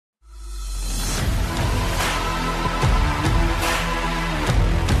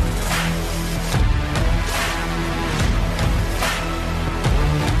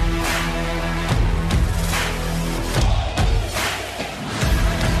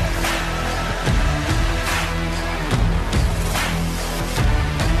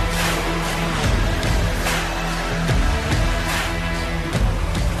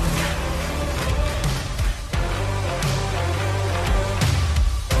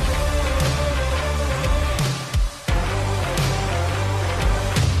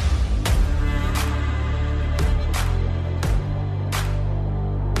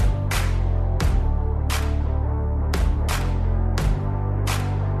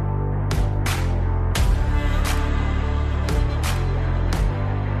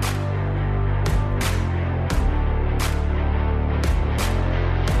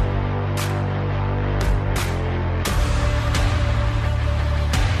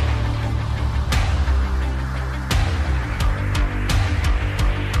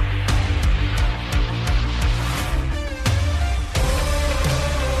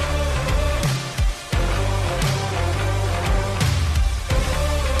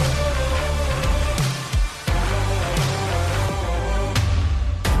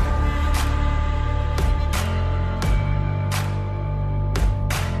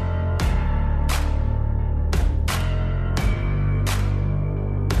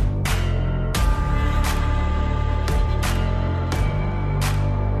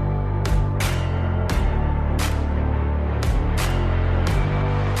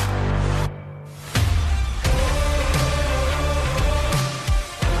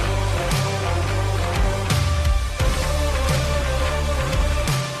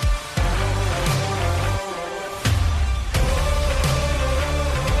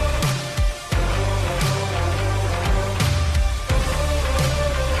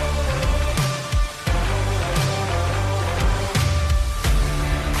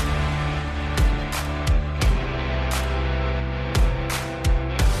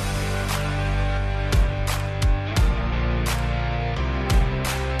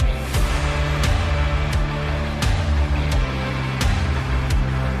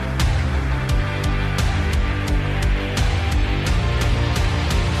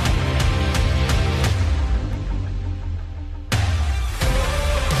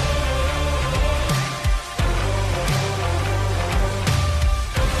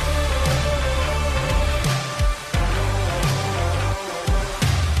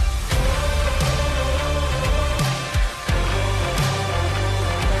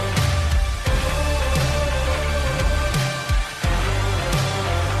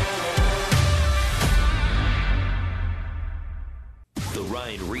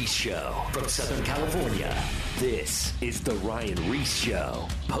Show from Southern California. This is The Ryan Ries Show.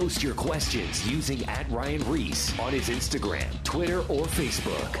 Post your questions using @RyanRies on his Instagram, Twitter, or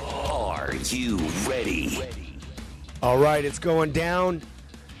Facebook. Are you ready? All right, it's going down.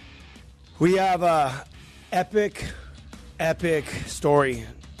 We have a epic story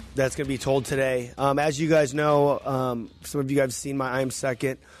that's going to be told today. As you guys know, some of you guys have seen my I Am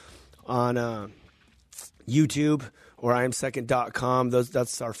Second on YouTube or IamSecond.com.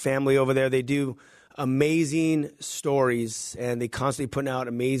 That's our family over there. They do amazing stories, and they constantly putting out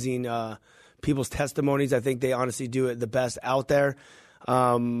amazing people's testimonies. I think they honestly do it the best out there.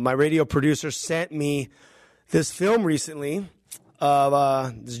 My radio producer sent me this film recently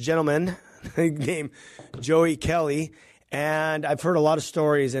of this gentleman named Joey Kelly, and I've heard a lot of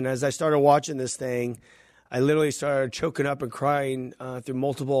stories, and as I started watching this thing, I literally started choking up and crying through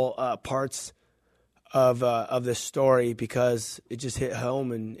multiple parts of this story because it just hit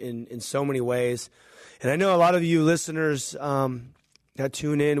home in so many ways. And I know a lot of you listeners that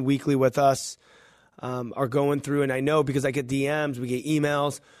tune in weekly with us are going through, and I know because I get DMs, we get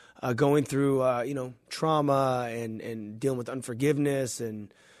emails, going through trauma and dealing with unforgiveness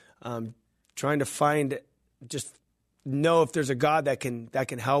and trying to find, just know if there's a God that can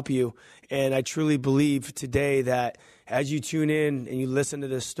help you. And I truly believe today that as you tune in and you listen to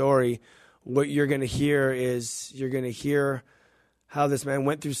this story, what you're going to hear is you're going to hear how this man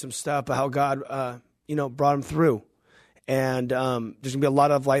went through some stuff, but how God, brought him through. And there's going to be a lot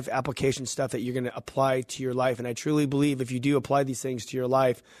of life application stuff that you're going to apply to your life. And I truly believe if you do apply these things to your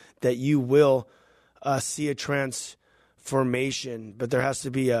life, that you will see a transformation. But there has to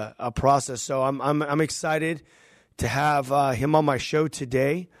be a process. So I'm excited to have him on my show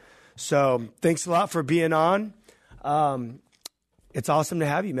today. So thanks a lot for being on. It's awesome to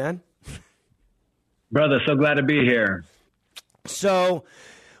have you, man. Brother, so glad to be here. So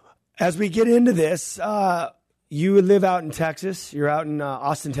as we get into this, you live out in Texas. You're out in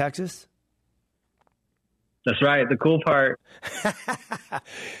Austin, Texas. That's right. The cool part.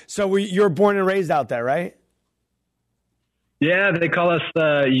 So you were born and raised out there, right? Yeah, they call us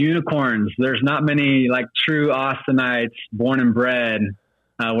unicorns. There's not many like true Austinites born and bred.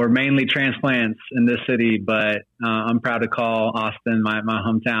 We're mainly transplants in this city, but I'm proud to call Austin my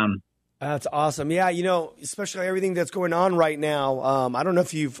hometown. That's awesome. Yeah, especially everything that's going on right now. I don't know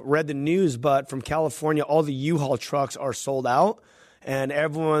if you've read the news, but from California, all the U-Haul trucks are sold out, and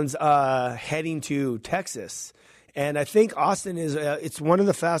everyone's heading to Texas. And I think Austin is it's one of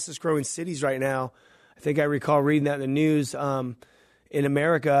the fastest growing cities right now. I think I recall reading that in the news in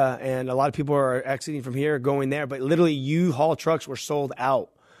America, and a lot of people are exiting from here, going there. But literally, U-Haul trucks were sold out.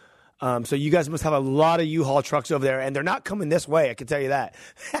 So you guys must have a lot of U-Haul trucks over there, and they're not coming this way, I can tell you that.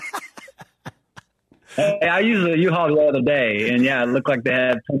 Hey, I used a U-Haul the other day, and yeah, it looked like they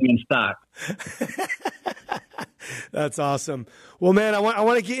had plenty in stock. That's awesome. Well, man, I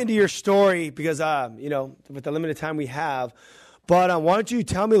want to get into your story because, with the limited time we have, but why don't you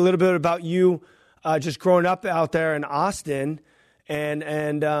tell me a little bit about you just growing up out there in Austin and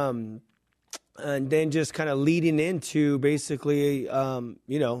then just kind of leading into basically,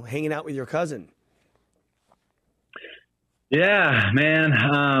 hanging out with your cousin. Yeah, man.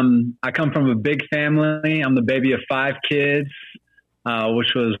 I come from a big family. I'm the baby of 5 kids,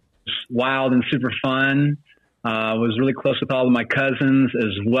 which was wild and super fun. I was really close with all of my cousins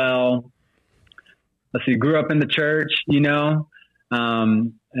as well. Let's see, grew up in the church, in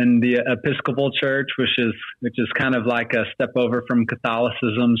the Episcopal Church, which is kind of like a step over from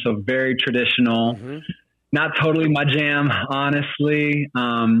Catholicism. So very traditional, not totally my jam, honestly.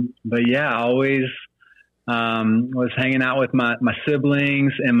 But yeah, always was hanging out with my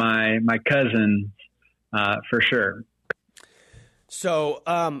siblings and my cousins, for sure. So,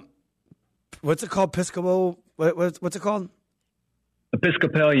 what's it called? Episcopal? What's it called?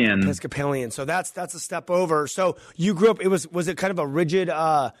 Episcopalian. So that's a step over. So you grew up. Was it kind of a rigid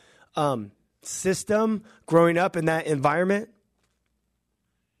system growing up in that environment?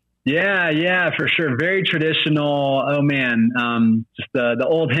 Yeah, for sure. Very traditional. Oh man, just the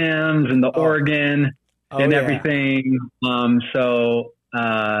old hymns and the organ and everything. I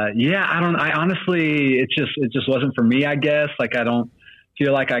honestly, it just wasn't for me, I guess. Like, I don't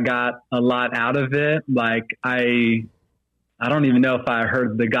feel like I got a lot out of it. Like, I don't even know if I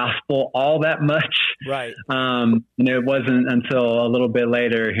heard the gospel all that much. Right. And it wasn't until a little bit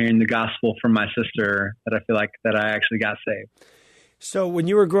later hearing the gospel from my sister that I feel like that I actually got saved. So when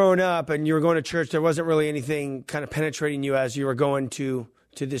you were growing up and you were going to church, there wasn't really anything kind of penetrating you as you were going to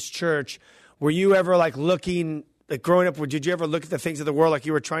this church. Were you ever like looking like growing up, did you ever look at the things of the world like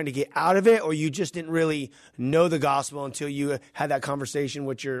you were trying to get out of it, or you just didn't really know the gospel until you had that conversation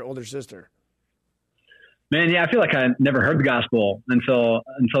with your older sister? Man, yeah, I feel like I never heard the gospel until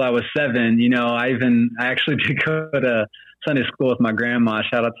I was 7. You know, I actually did go to Sunday school with my grandma.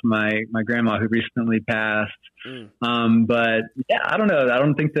 Shout out to my grandma who recently passed. But yeah, I don't know. I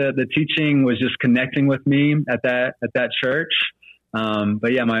don't think the teaching was just connecting with me at that church.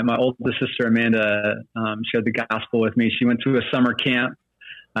 But yeah, my older sister Amanda shared the gospel with me. She went to a summer camp,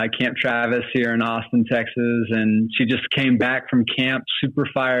 Camp Travis here in Austin, Texas, and she just came back from camp super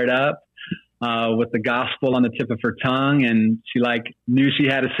fired up. With the gospel on the tip of her tongue, and she knew she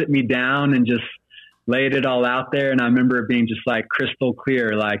had to sit me down and just laid it all out there. And I remember it being just crystal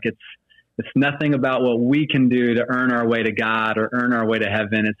clear. It's nothing about what we can do to earn our way to God or earn our way to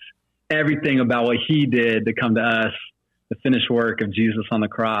heaven. It's everything about what he did to come to us, the finished work of Jesus on the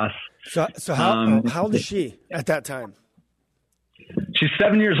cross. So how old is she at that time? She's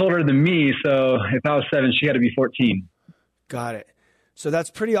 7 years older than me. So if I was 7, she had to be 14. Got it. So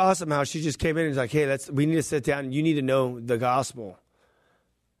that's pretty awesome how she just came in and was like, hey, we need to sit down and you need to know the gospel.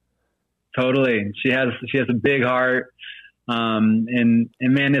 Totally. She has a big heart. And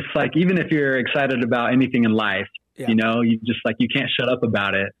man, it's even if you're excited about anything in life, you know, you just you can't shut up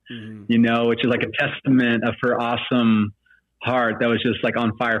about it, you know, which is a testament of her awesome heart that was just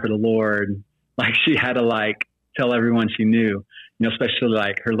on fire for the Lord. She had to tell everyone she knew, you know,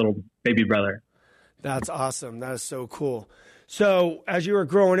 especially her little baby brother. That's awesome. That is so cool. So as you were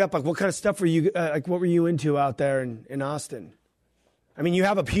growing up, what kind of stuff were you, what were you into out there in Austin? I mean, you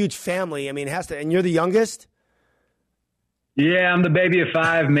have a huge family. I mean, it has to, and you're the youngest? Yeah, I'm the baby of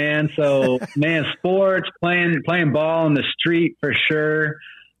 5, man. So, man, sports, playing ball in the street for sure.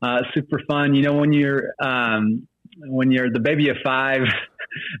 Super fun. You know, when you're the baby of 5,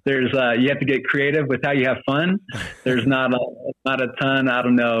 there's, you have to get creative with how you have fun. There's not a ton, I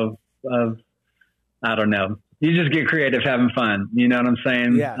don't know. You just get creative having fun. You know what I'm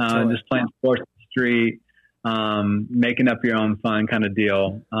saying? Yeah, totally. Just playing sports in the street, making up your own fun kind of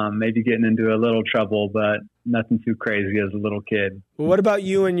deal. Maybe getting into a little trouble, but nothing too crazy as a little kid. Well, what about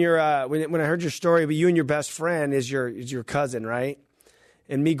you and your, when I heard your story, but you and your best friend is your cousin, right?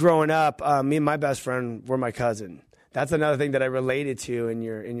 And me growing up, me and my best friend were my cousin. That's another thing that I related to in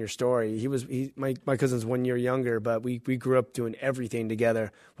your story. My cousin's 1 year younger, but we grew up doing everything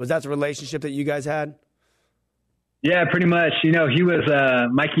together. Was that the relationship that you guys had? Yeah, pretty much. You know,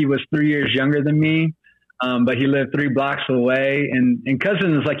 Mikey was 3 years younger than me, but he lived 3 blocks away. And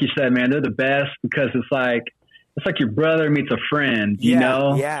cousins, like you said, man, they're the best because it's like your brother meets a friend, you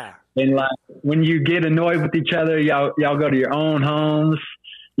know? Yeah. And when you get annoyed with each other, y'all go to your own homes.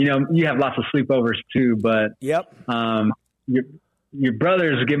 You know, you have lots of sleepovers too, but yep. Your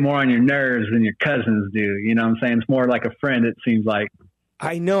brothers get more on your nerves than your cousins do. You know what I'm saying? It's more like a friend, it seems like.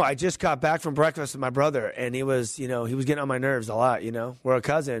 I know. I just got back from breakfast with my brother, and he was getting on my nerves a lot, you know. We're a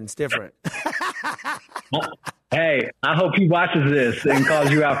cousin. It's different. Hey, I hope he watches this and calls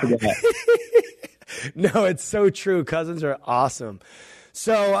you out for that. No, it's so true. Cousins are awesome.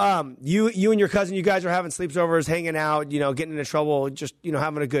 So you and your cousin, you guys are having sleepovers, hanging out, you know, getting into trouble, just, you know,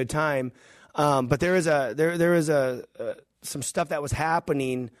 having a good time. But there is some stuff that was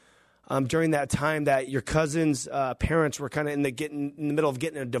happening during that time that your cousin's parents were kind of in the middle of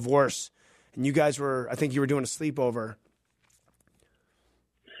getting a divorce, and you guys I think you were doing a sleepover.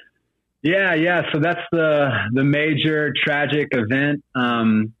 Yeah. So that's the major tragic event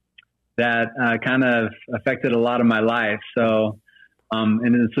that kind of affected a lot of my life. So,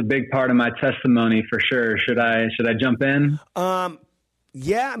 and it's a big part of my testimony for sure. Should I jump in?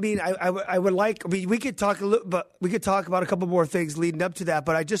 Yeah, I mean, I would like. I mean, we could talk a little, but we could talk about a couple more things leading up to that.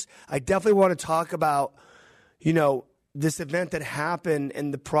 But I definitely want to talk about, you know, this event that happened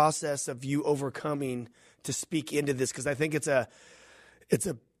and the process of you overcoming to speak into this, because I think it's a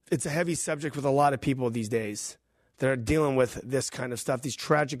heavy subject with a lot of people these days that are dealing with this kind of stuff, these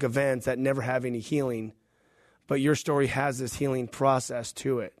tragic events that never have any healing. But your story has this healing process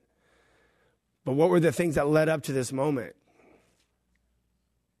to it. But what were the things that led up to this moment?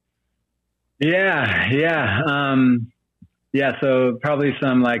 Yeah. So probably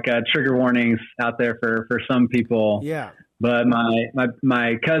some trigger warnings out there for some people. Yeah. But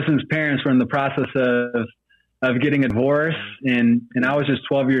my cousin's parents were in the process of getting a divorce, and I was just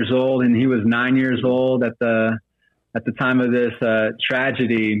 12 years old, and he was 9 years old at the time of this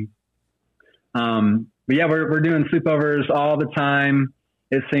tragedy. But yeah, we're doing sleepovers all the time,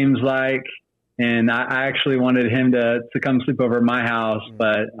 it seems like. And I actually wanted him to come sleep over at my house,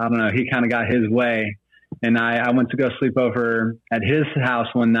 but I don't know, he kind of got his way. And I went to go sleep over at his house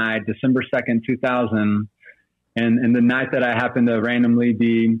one night, December 2nd, 2000. And the night that I happened to randomly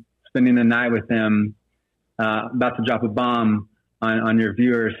be spending the night with him, about to drop a bomb on your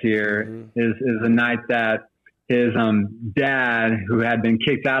viewers here, is a night that his dad, who had been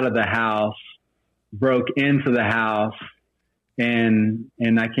kicked out of the house, broke into the house, and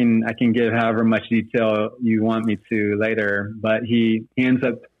I can give however much detail you want me to later, but he ends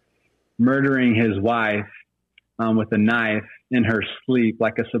up murdering his wife with a knife in her sleep,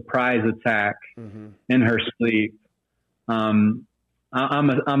 like a surprise attack in her sleep. I'm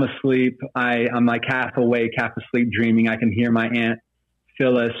asleep. I'm like half awake, half asleep, dreaming. I can hear my Aunt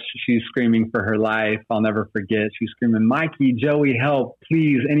Phyllis. She's screaming for her life. I'll never forget. She's screaming, "Mikey, Joey, help,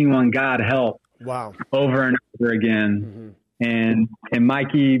 please, anyone, God, help." Wow. Over and over again. And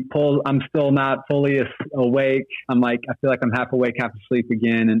Mikey pulls, I'm still not fully awake. I'm like, I feel like I'm half awake, half asleep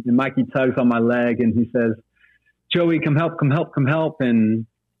again. And Mikey tugs on my leg and he says, "Joey, come help, come help, come help." And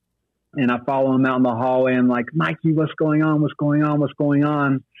I follow him out in the hallway. I'm like, "Mikey, what's going on? What's going on? What's going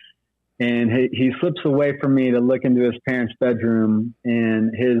on?" And he slips away from me to look into his parents' bedroom,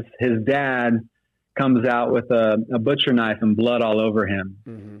 and his dad comes out with a butcher knife and blood all over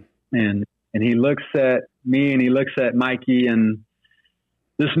him. And he looks at me and he looks at Mikey, and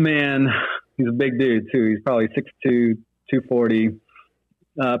this man, he's a big dude too. He's probably 6'2", 240,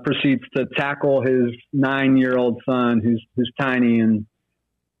 proceeds to tackle his 9-year-old son who's tiny, and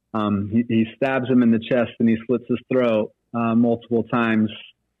he stabs him in the chest and he slits his throat multiple times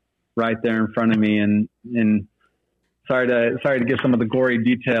right there in front of me. And sorry to give some of the gory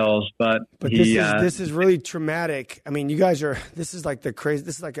details, but this is really traumatic. I mean, you guys are, this is like the crazy,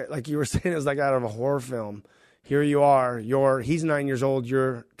 this is like you were saying, it was like out of a horror film. Here you are, he's 9 years old,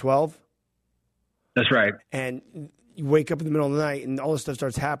 you're 12. That's right. And you wake up in the middle of the night and all this stuff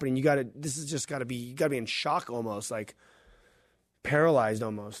starts happening. You gotta be in shock, almost like paralyzed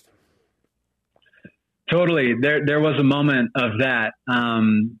almost. Totally. There was a moment of that,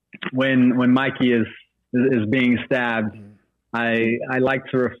 when Mikey is being stabbed. I like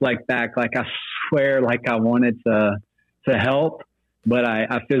to reflect back, like I swear, like I wanted to help, but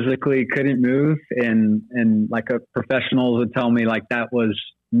I physically couldn't move, and like a professional would tell me, like that was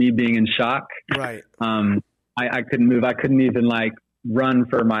me being in shock. Right. I couldn't move. I couldn't even like run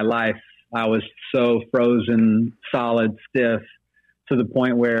for my life. I was so frozen, solid, stiff, to the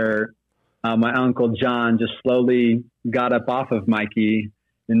point where my Uncle John just slowly got up off of Mikey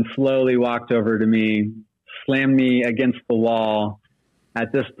and slowly walked over to me, slammed me against the wall.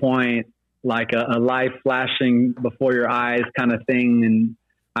 At this point, like a light flashing before your eyes kind of thing. And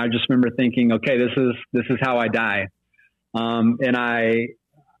I just remember thinking, okay, this is how I die. And I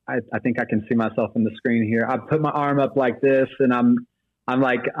think I can see myself in the screen here. I put my arm up like this, and I'm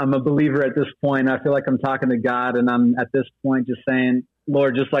a believer at this point. I feel like I'm talking to God, and I'm at this point just saying,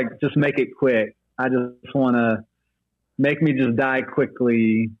 "Lord, just make it quick. I just want to make me just die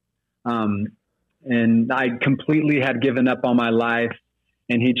quickly." And I completely had given up on my life,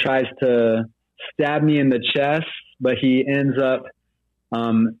 and he tries to stab me in the chest, but he ends up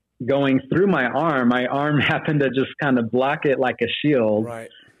going through my arm. My arm happened to just kind of block it like a shield. Right.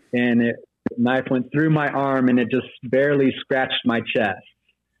 And the knife went through my arm, and it just barely scratched my chest.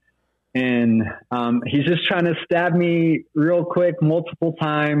 And he's just trying to stab me real quick multiple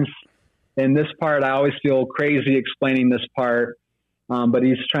times. In this part, I always feel crazy explaining this part, but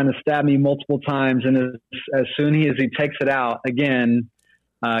he's trying to stab me multiple times. And as soon as he takes it out, again,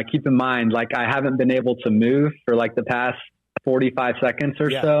 keep in mind, like I haven't been able to move for like the past 45 seconds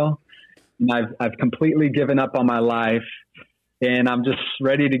or so. And I've completely given up on my life, and I'm just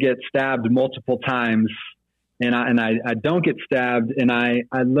ready to get stabbed multiple times. And I don't get stabbed, and I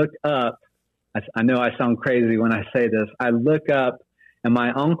look up. I know I sound crazy when I say this. I look up, and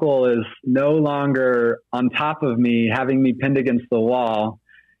my uncle is no longer on top of me, having me pinned against the wall.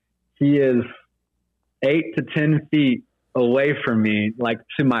 He is 8 to 10 feet away from me, like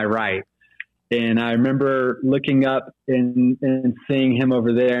to my right. And I remember looking up and seeing him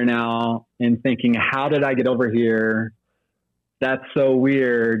over there now and thinking, how did I get over here? That's so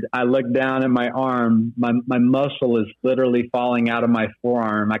weird. I look down at my arm. My muscle is literally falling out of my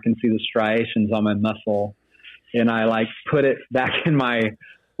forearm. I can see the striations on my muscle. And I like put it back in my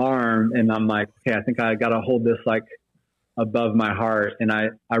arm, and I'm like, okay, I think I got to hold this like above my heart. And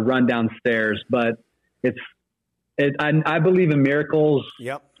I run downstairs, but I believe in miracles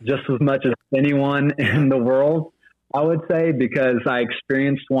just as much as anyone in the world, I would say, because I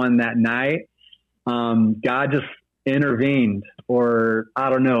experienced one that night. God just intervened, or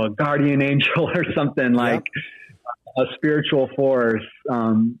I don't know, a guardian angel or something, like a spiritual force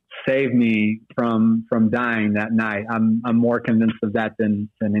saved me from dying that night. I'm more convinced of that than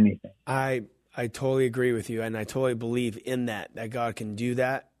anything. I I totally agree with you, and I totally believe in that God can do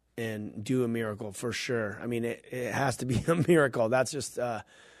that and do a miracle for sure. I mean, it has to be a miracle. That's just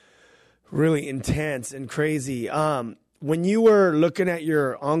really intense and crazy. When you were looking at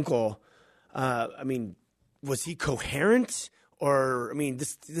your uncle, I mean, was he coherent? Or, I mean,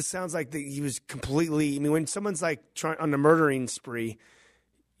 this sounds like he was completely, I mean, when someone's like trying on the murdering spree,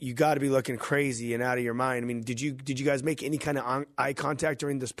 you got to be looking crazy and out of your mind. I mean, did you guys make any kind of eye contact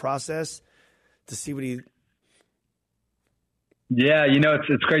during this process to see what he? Yeah,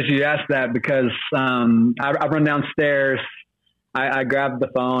 it's crazy you asked that because I run downstairs, I grab the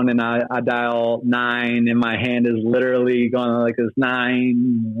phone and I dial 9, and my hand is literally going like this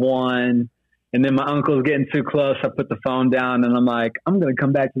 9-1. And then my uncle's getting too close. I put the phone down and I'm like, I'm going to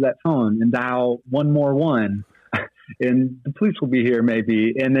come back to that phone and dial 1 more 1 and the police will be here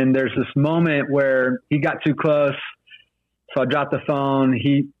maybe. And then there's this moment where he got too close. So I dropped the phone.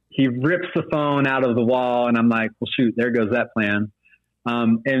 He rips the phone out of the wall and I'm like, well, shoot, there goes that plan.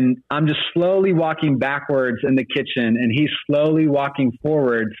 And I'm just slowly walking backwards in the kitchen and he's slowly walking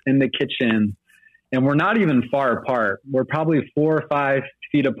forwards in the kitchen. And we're not even far apart. We're probably 4 or 5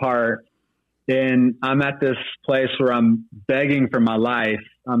 feet apart. And I'm at this place where I'm begging for my life.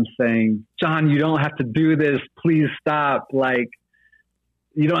 I'm saying, John, you don't have to do this. Please stop. Like,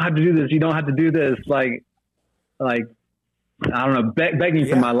 you don't have to do this. You don't have to do this. Like, I don't know, begging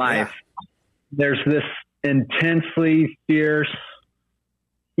for my life. Yeah. There's this intensely fierce,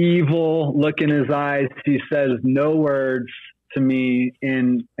 evil look in his eyes. He says no words to me.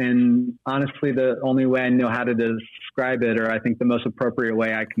 And honestly, the only way I know how to describe it, or I think the most appropriate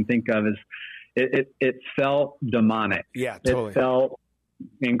way I can think of is, it felt demonic. Yeah, totally. It felt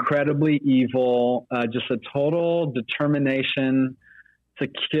incredibly evil, just a total determination to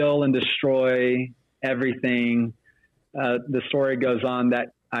kill and destroy everything. The story goes on that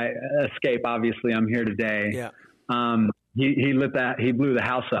I escape. Obviously, I'm here today. Yeah. He blew the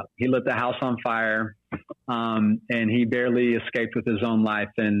house up. He lit the house on fire, and he barely escaped with his own life.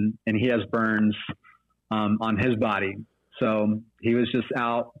 And he has burns on his body. So he was just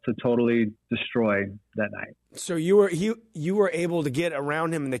out to totally destroy that night. So you were able to get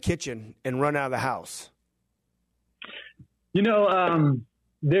around him in the kitchen and run out of the house.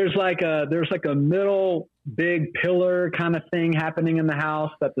 There's like a middle big pillar kind of thing happening in the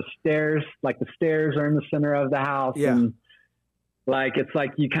house that the stairs are in the center of the house. Yeah. And like, it's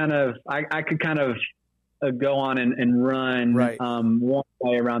like you kind of, I could kind of go on and run, right. One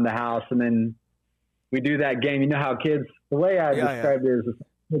way around the house. And then we do that game. You know how kids, the way I described it is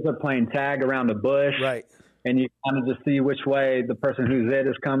kids are playing tag around a bush. Right. And you kind of just see which way the person who's it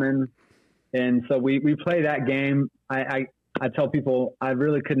is coming. And so we play that game. I tell people, I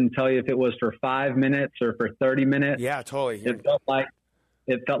really couldn't tell you if it was for 5 minutes or for 30 minutes. Yeah, totally. It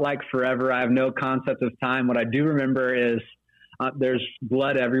felt like forever. I have no concept of time. What I do remember is there's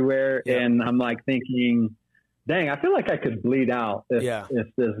blood everywhere. Yeah. And I'm like thinking, dang, I feel like I could bleed out if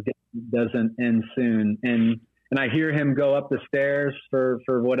this doesn't end soon. And I hear him go up the stairs for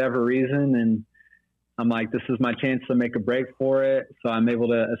whatever reason. And I'm like, this is my chance to make a break for it. So I'm able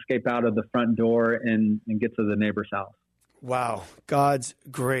to escape out of the front door and get to the neighbor's house. Wow. God's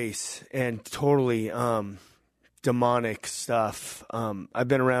grace and totally demonic stuff. I've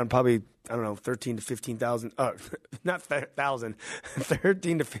been around probably, 13 to 15,000, not 1,000,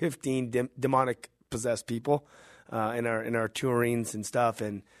 13 to 15 demonic possessed people in our tourings and stuff.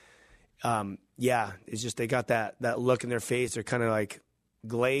 And it's just they got that look in their face. They're kind of like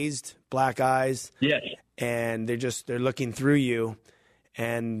glazed, black eyes. Yes. And they're looking through you,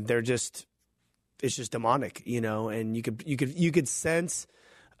 and it's just demonic, and you could sense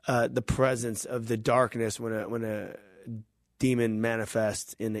the presence of the darkness when a demon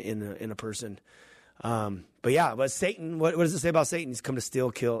manifests in a person. But Satan, what does it say about Satan? He's come to steal,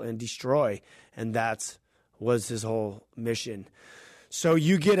 kill, and destroy, and was his whole mission. So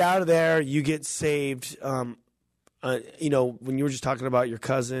you get out of there, you get saved. When you were just talking about your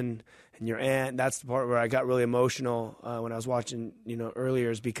cousin and your aunt, that's the part where I got really emotional when I was watching,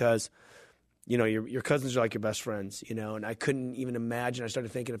 earlier, is because, your cousins are like your best friends, and I couldn't even imagine. I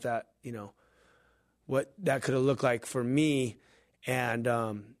started thinking of that, what that could have looked like for me. And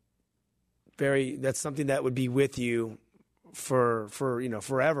that's something that would be with you for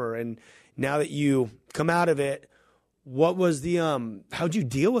forever. And now that you come out of it, what was how'd you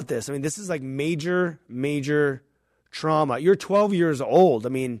deal with this? I mean, this is like major, major trauma. You're 12 years old. I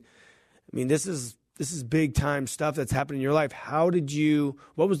mean, this is big time stuff that's happened in your life.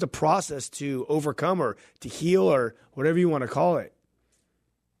 What was the process to overcome or to heal or whatever you want to call it?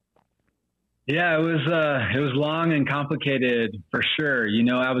 Yeah, it was long and complicated for sure. You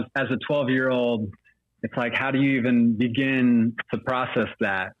know, I was, as a 12-year-old, it's like, how do you even begin to process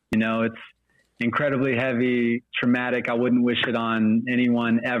that? You know, it's incredibly heavy, traumatic. I wouldn't wish it on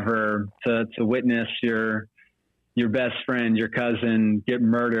anyone ever to witness your best friend, your cousin, get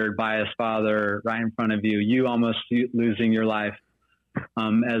murdered by his father right in front of you. You almost losing your life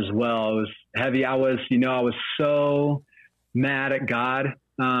as well. It was heavy. I was so mad at God.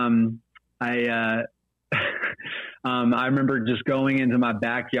 I remember just going into my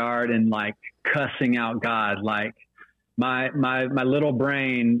backyard and like cussing out God, like my little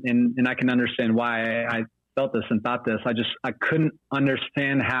brain, and I can understand why I felt this and thought this. I couldn't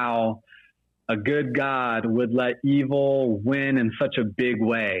understand how a good God would let evil win in such a big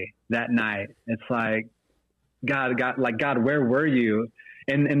way that night. It's like, God, where were you?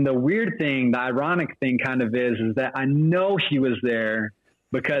 And the weird thing, the ironic thing kind of is that I know he was there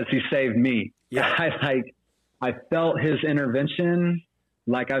because he saved me. Yeah. I felt his intervention.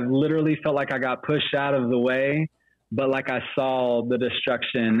 Like I literally felt like I got pushed out of the way, but like I saw the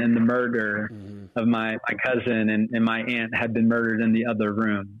destruction and the murder of my cousin and my aunt had been murdered in the other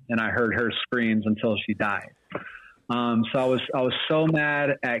room. And I heard her screams until she died. So I was so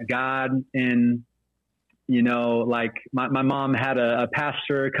mad at God. And, you know, like my mom had a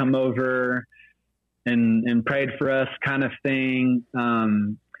pastor come over and prayed for us kind of thing.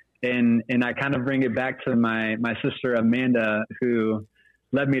 And I kind of bring it back to my sister, Amanda, who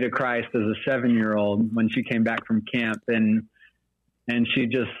led me to Christ as a 7-year-old when she came back from camp. And she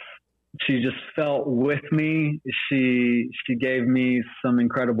just felt with me. She gave me some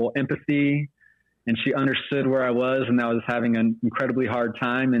incredible empathy, and she understood where I was, and I was having an incredibly hard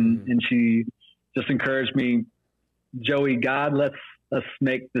time. And she just encouraged me, Joey, God lets us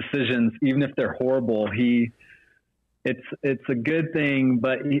make decisions, even if they're horrible. It's a good thing,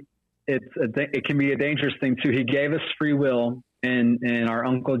 but it can be a dangerous thing too. He gave us free will, and our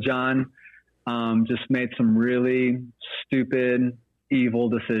Uncle John just made some really stupid, evil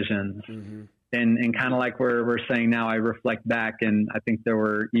decisions. And kind of like we're saying now, I reflect back, and I think there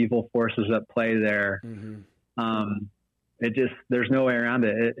were evil forces at play there. There's no way around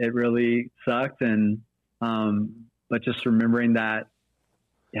it. It really sucked. And but just remembering that,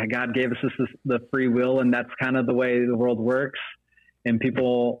 yeah, God gave us the free will, and that's kind of the way the world works. And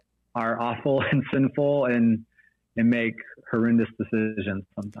people are awful and sinful and make horrendous decisions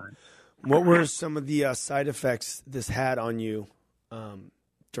sometimes. What were some of the side effects this had on you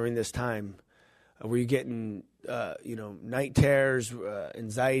during this time? Were you getting, night terrors,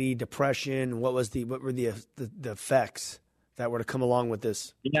 anxiety, depression? What were the effects that were to come along with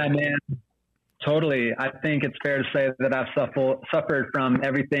this? Yeah, man. Totally. I think it's fair to say that I've suffered from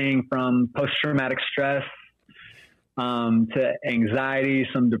everything from post-traumatic stress to anxiety,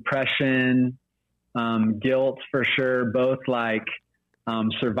 some depression, guilt for sure, both like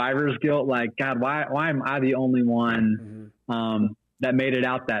survivor's guilt, like, God, why am I the only one that made it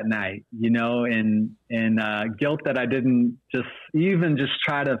out that night, you know, and guilt that I didn't just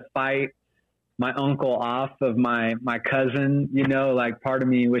try to fight my uncle off of my cousin, you know, like part of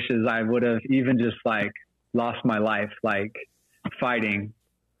me wishes I would have even just like lost my life, like fighting,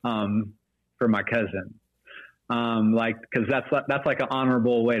 for my cousin. Cause that's like an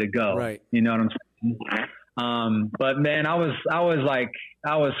honorable way to go. Right. You know what I'm saying? But man, I was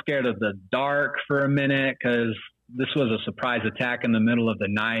scared of the dark for a minute, cause this was a surprise attack in the middle of the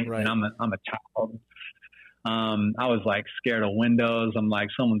night. Right. And I'm a child. I was like scared of windows. I'm like,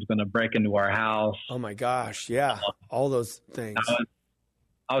 someone's going to break into our house. Oh my gosh. Yeah. All those things.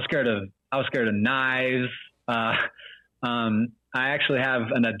 I was scared of knives. I actually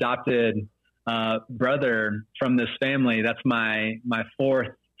have an adopted, brother from this family. That's my fourth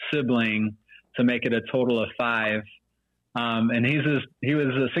sibling, to make it a total of 5. And he was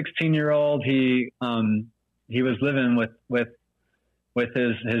a 16-year-old. He was living with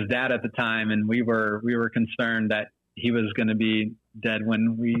his dad at the time, and we were concerned that he was going to be dead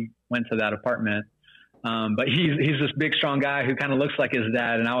when we went to that apartment. But he's this big, strong guy who kind of looks like his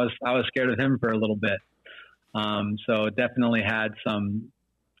dad, and I was scared of him for a little bit. So definitely had some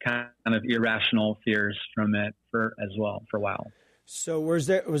kind of irrational fears from it for a while. So what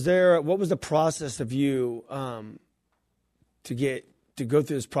was the process of you to go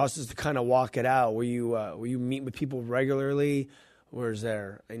through this process to kind of walk it out? Were you meet with people regularly? Or is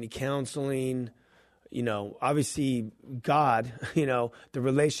there any counseling? You know, obviously God, you know, the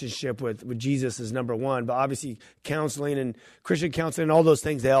relationship with Jesus is number one, but obviously counseling and Christian counseling and all those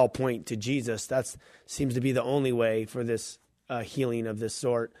things, they all point to Jesus. That seems to be the only way for this healing of this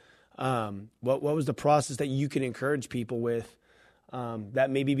sort. What was the process that you can encourage people with that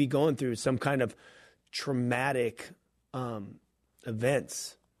maybe be going through some kind of traumatic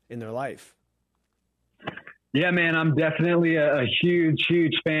events in their life. Yeah, man, I'm definitely a huge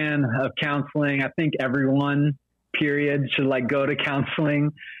fan of counseling. I think everyone, period, should like go to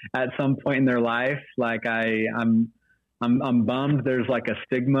counseling at some point in their life. Like I'm bummed there's like a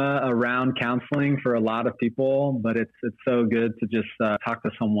stigma around counseling for a lot of people, but it's so good to just talk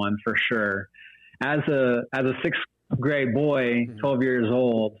to someone for sure. As a sixth grade boy, 12 years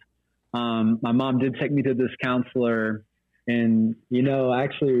old, my mom did take me to this counselor. And, I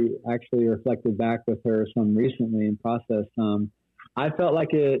actually reflected back with her some recently in process. I felt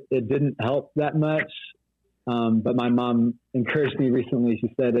like it didn't help that much. But my mom encouraged me recently.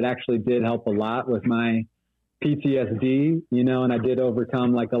 She said it actually did help a lot with my PTSD, and I did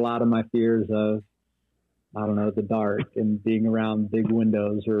overcome like a lot of my fears of, I don't know, the dark and being around big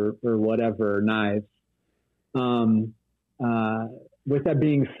windows or whatever, knives. With that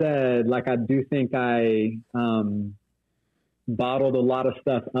being said, like, I do think I, bottled a lot of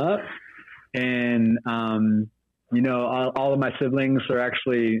stuff up, and all of my siblings are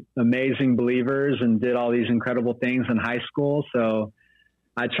actually amazing believers and did all these incredible things in high school, so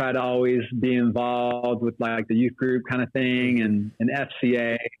I try to always be involved with like the youth group kind of thing and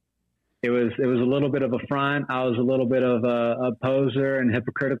FCA. It was a little bit of a front. I was a little bit of a poser and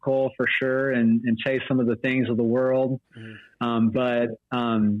hypocritical for sure, and chase some of the things of the world, but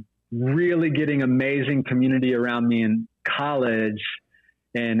really getting amazing community around me in college,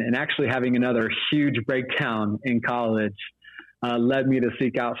 and actually having another huge breakdown in college led me to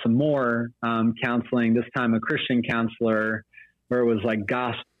seek out some more counseling, this time a Christian counselor, where it was like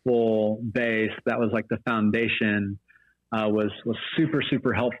gospel based. That was like the foundation, was super,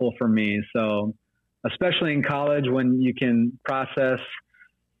 super helpful for me. So especially in college, when you can process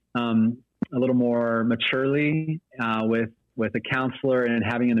a little more maturely with a counselor, and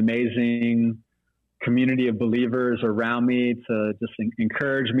having an amazing community of believers around me to just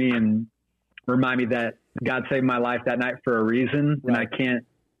encourage me and remind me that God saved my life that night for a reason, right, and I can't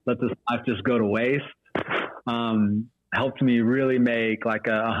let this life just go to waste, helped me really make like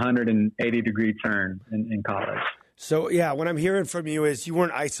a 180-degree turn in college. So, yeah, what I'm hearing from you is you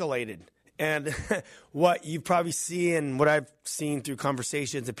weren't isolated. And what you probably see, and what I've seen through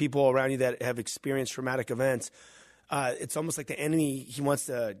conversations of people around you that have experienced traumatic events, it's almost like the enemy,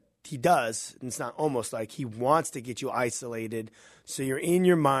 he does, and it's not almost like, he wants to get you isolated. So you're in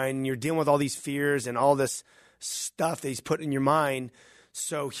your mind, and you're dealing with all these fears and all this stuff that he's put in your mind,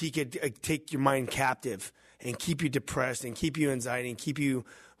 so he could take your mind captive and keep you depressed and keep you anxiety and keep you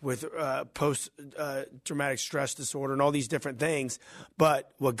with post-traumatic stress disorder and all these different things.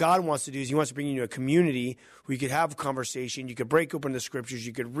 But what God wants to do is he wants to bring you into a community where you could have a conversation, you could break open the scriptures,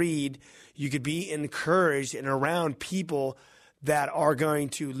 you could read, you could be encouraged and around people that are going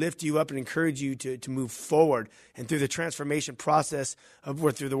to lift you up and encourage you to move forward. And through the transformation process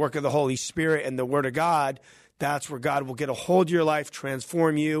through the work of the Holy Spirit and the Word of God, that's where God will get a hold of your life,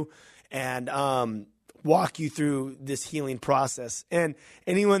 transform you, and walk you through this healing process. And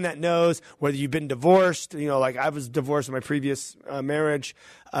anyone that knows, whether you've been divorced, like I was divorced in my previous marriage,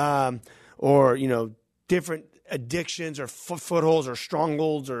 or, different addictions or footholds or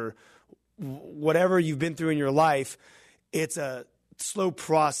strongholds or whatever you've been through in your life, it's a slow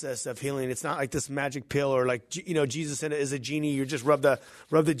process of healing. It's not like this magic pill, or like, Jesus is a genie. You just rub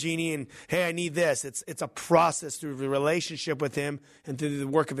the genie and, hey, I need this. It's a process through the relationship with him and through the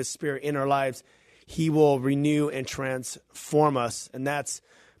work of his Spirit in our lives. He will renew and transform us. And that's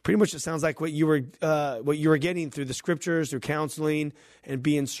pretty much, it sounds like what you were getting through the scriptures, through counseling, and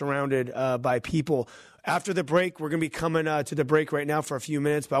being surrounded by people. After the break, we're going to be coming to the break right now for a few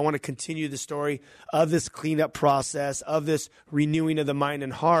minutes, but I want to continue the story of this cleanup process, of this renewing of the mind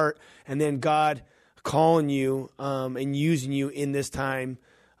and heart, and then God calling you and using you in this time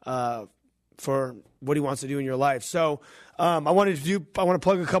for what he wants to do in your life. So I want to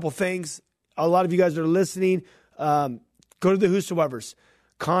plug a couple things. A lot of you guys that are listening, go to the Whosoevers.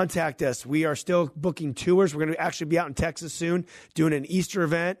 Contact us. We are still booking tours. We're going to actually be out in Texas soon doing an Easter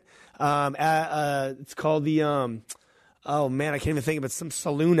event. It's called the, I can't even think of it, some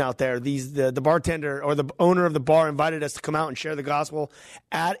saloon out there. The bartender or the owner of the bar invited us to come out and share the gospel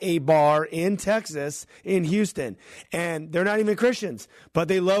at a bar in Texas, in Houston. And they're not even Christians, but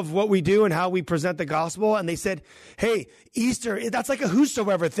they love what we do and how we present the gospel. And they said, hey, Easter, that's like a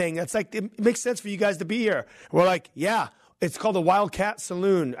whosoever thing. That's like, it makes sense for you guys to be here. We're like, yeah. It's called the Wildcat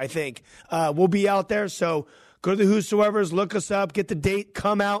Saloon, I think. We'll be out there, so Go to the Whosoevers, look us up, get the date,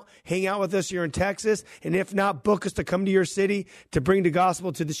 come out, hang out with us here in Texas. And if not, book us to come to your city to bring the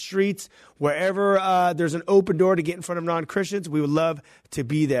gospel to the streets. Wherever there's an open door to get in front of non-Christians, we would love to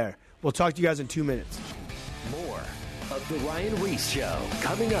be there. We'll talk to you guys in 2 minutes. More of The Ryan Ries Show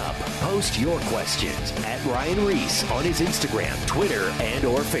coming up. Post your questions at Ryan Ries on his Instagram, Twitter, and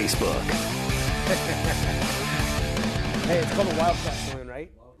or Facebook. Hey, it's called the Wildcat Saloon,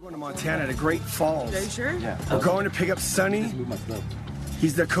 right? We're going to Montana to Great Falls. Are you sure? Yeah. We're going to pick up Sonny.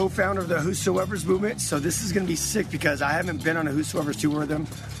 He's the co-founder of the Whosoevers movement, so this is going to be sick because I haven't been on a Whosoevers tour with them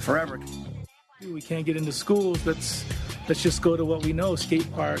forever. We can't get into schools. Let's just go to what we know,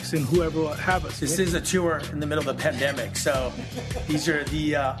 skate parks and whoever will have us. This is a tour in the middle of the pandemic, so these are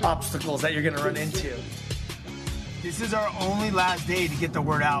the obstacles that you're going to run into. This is our only last day to get the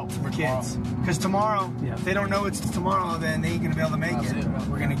word out for kids. Because tomorrow, if they don't know it's tomorrow, then they ain't going to be able to make it.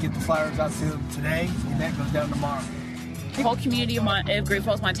 We're going to get the flyers out to them today, and that goes down tomorrow. The whole community of Great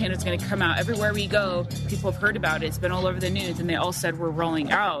Falls, Montana is going to come out. Everywhere we go, people have heard about it. It's been all over the news, and they all said we're rolling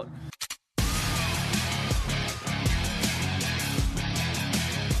out.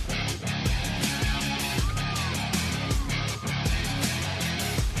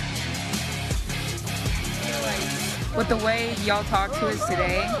 With the way y'all talk to us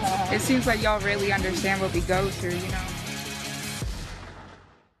today, it seems like y'all really understand what we go through, you know.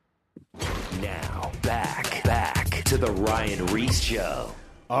 Now, back to The Ryan Ries Show.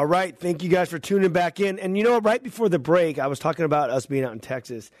 All right, thank you guys for tuning back in. And you know what, right before the break, I was talking about us being out in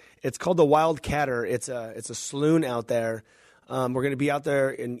Texas. It's called the Wildcatter. It's a saloon out there. We're going to be out there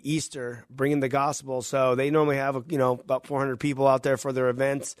in Easter bringing the gospel. So they normally have, about 400 people out there for their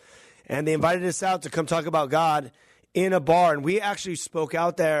events. And they invited us out to come talk about God in a bar, and we actually spoke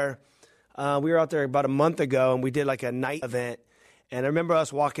out there. We were out there about a month ago, and we did like a night event. And I remember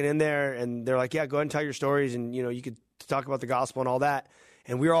us walking in there, and they're like, "Yeah, go ahead and tell your stories, and you could talk about the gospel and all that."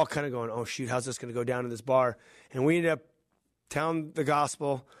 And we were all kind of going, "Oh shoot, how's this going to go down in this bar?" And we ended up telling the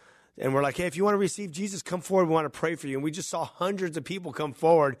gospel, and we're like, "Hey, if you want to receive Jesus, come forward. We want to pray for you." And we just saw hundreds of people come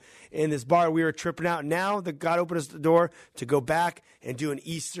forward in this bar. We were tripping out. Now that God opened us the door to go back and do an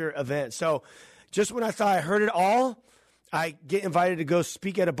Easter event. So just when I thought I heard it all, I get invited to go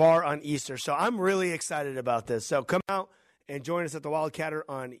speak at a bar on Easter. So I'm really excited about this. So come out and join us at the Wildcatter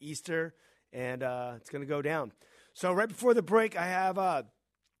on Easter, and it's going to go down. So right before the break, I have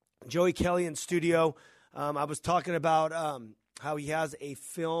Joey Kelly in studio. I was talking about how he has a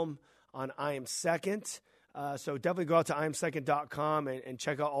film on I Am Second. So definitely go out to IamSecond.com and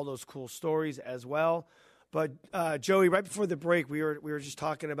check out all those cool stories as well. But Joey, right before the break, we were just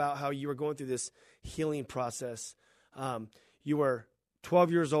talking about how you were going through this healing process. You were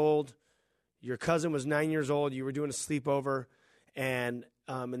 12 years old. Your cousin was 9 years old. You were doing a sleepover, and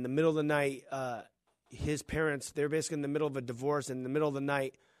in the middle of the night, his parents, they're basically in the middle of a divorce. In the middle of the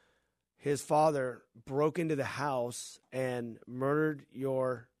night, his father broke into the house and murdered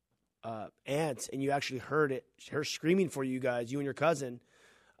your aunt, and you actually heard her screaming for you guys, you and your cousin.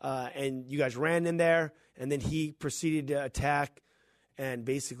 And you guys ran in there, and then he proceeded to attack and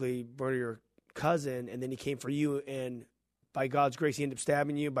basically murder your cousin, and then he came for you, and by God's grace, he ended up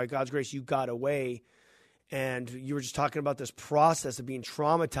stabbing you. By God's grace, you got away. And you were just talking about this process of being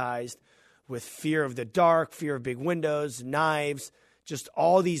traumatized with fear of the dark, fear of big windows, knives, just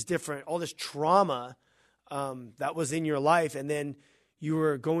all this trauma that was in your life. And then you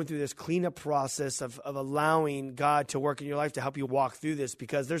were going through this cleanup process of allowing God to work in your life to help you walk through this.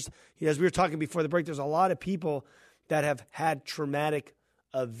 Because as we were talking before the break, there's a lot of people that have had traumatic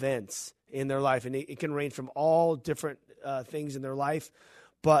events in their life. And it can range from all different things in their life.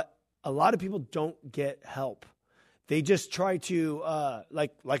 But a lot of people don't get help. They just try to,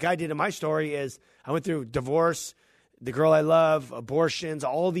 like I did in my story, is I went through divorce, the girl I love, abortions,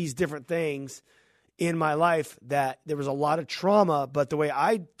 all these different things in my life that there was a lot of trauma, but the way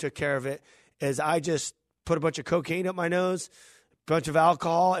I took care of it is I just put a bunch of cocaine up my nose, a bunch of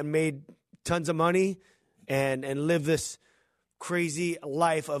alcohol, and made tons of money and lived this crazy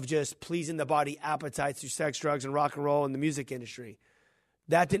life of just pleasing the body appetites through sex, drugs, and rock and roll in the music industry.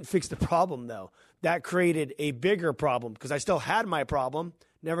 That didn't fix the problem, though. That created a bigger problem because I still had my problem,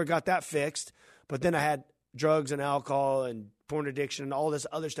 never got that fixed, but then I had drugs and alcohol and porn addiction and all this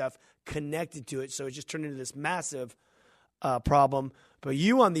other stuff connected to it, so it just turned into this massive problem. But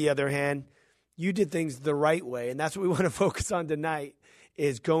you, on the other hand, you did things the right way, and that's what we want to focus on tonight,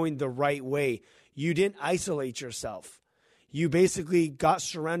 is going the right way. You didn't isolate yourself. You basically got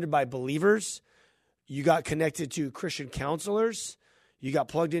surrounded by believers. You got connected to Christian counselors. You got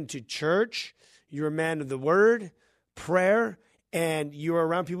plugged into church. You were a man of the word, prayer, and you were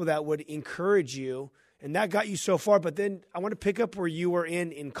around people that would encourage you and that got you so far. But then I want to pick up where you were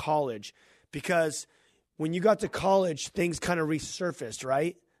in college, because when you got to college, things kind of resurfaced,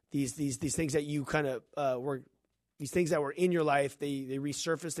 right? These things that you kind of were, these things that were in your life, they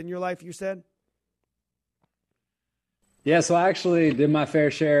resurfaced in your life, you said? Yeah, so I actually did my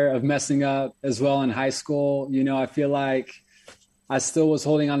fair share of messing up as well in high school. You know, I feel like I still was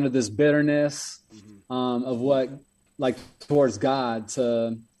holding on to this bitterness of what, like, towards God,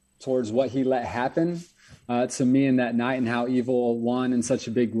 towards what he let happen to me in that night, and how evil won in such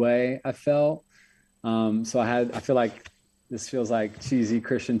a big way, I felt. So I feel like this feels like cheesy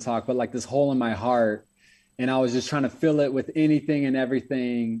Christian talk, but like this hole in my heart. And I was just trying to fill it with anything and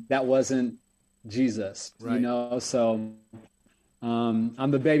everything that wasn't Jesus, right. You know? So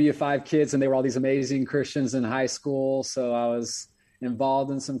I'm the baby of 5 kids, and they were all these amazing Christians in high school. So I was involved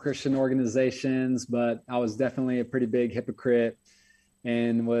in some Christian organizations, but I was definitely a pretty big hypocrite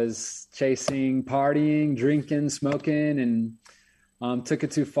and was chasing, partying, drinking, smoking, and took it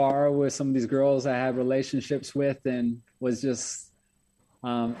too far with some of these girls I had relationships with, and was just,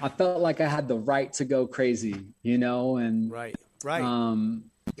 I felt like I had the right to go crazy, you know, and right.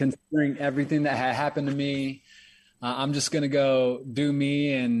 Considering everything that had happened to me, I'm just going to go do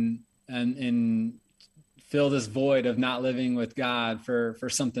me and fill this void of not living with God for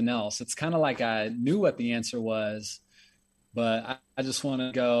something else. It's kind of like I knew what the answer was, but I just want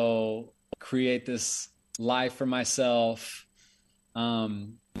to go create this life for myself.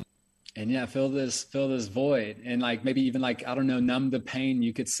 And yeah, fill this void, and like, maybe even like, I don't know, numb the pain,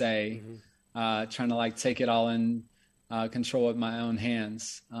 you could say, trying to like take it all in control with my own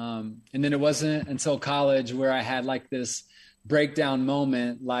hands. And then it wasn't until college where I had like this breakdown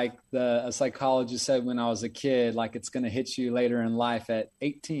moment, like a psychologist said when I was a kid, like it's going to hit you later in life at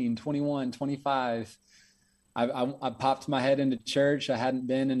 18, 21, 25. I popped my head into church. I hadn't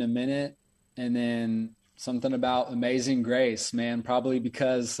been in a minute. And then something about Amazing Grace, man, probably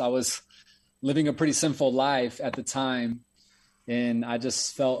because I was living a pretty sinful life at the time. And I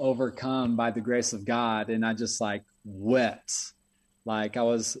just felt overcome by the grace of God. And I just like wept. Like I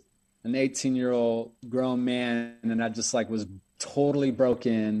was an 18-year-old grown man, and I just like was totally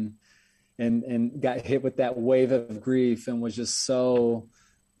broken and got hit with that wave of grief, and was just so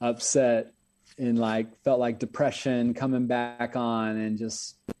upset, and like felt like depression coming back on, and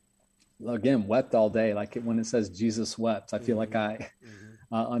just again wept all day. Like when it says Jesus wept, I feel like I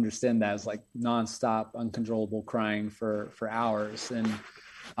understand that. It's like nonstop, uncontrollable crying for hours. And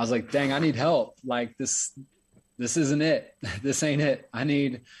I was like, dang, I need help. Like this isn't it. This ain't it. I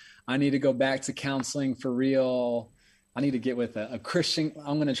need to go back to counseling for real. I need to get with a Christian.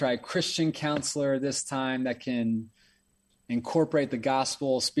 I'm going to try a Christian counselor this time that can incorporate the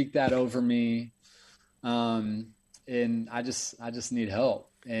gospel, speak that over me. And I just need help.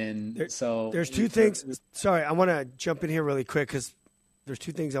 And so there's 2 things. Sorry, I want to jump in here really quick, because there's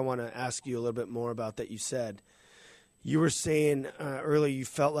 2 things I want to ask you a little bit more about that you said. You were saying earlier you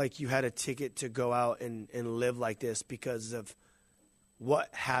felt like you had a ticket to go out and live like this because of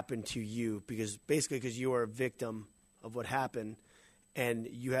what happened to you, because you were a victim of what happened, and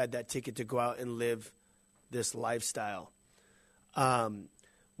you had that ticket to go out and live this lifestyle.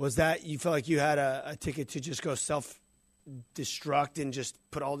 Was that, you felt like you had a ticket to just go self-destruct and just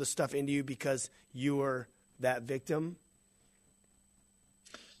put all this stuff into you because you were that victim?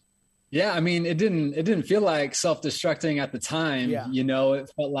 Yeah, I mean, it didn't feel like self-destructing at the time. Yeah. You know, it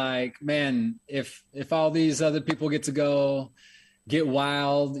felt like, man, if all these other people get to go get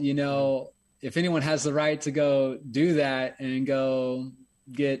wild, you know, if anyone has the right to go do that and go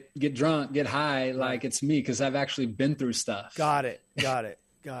get drunk, get high, like it's me, because I've actually been through stuff. Got it. Kind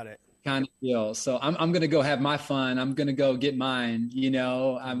of deal. So I'm going to go have my fun. I'm going to go get mine. You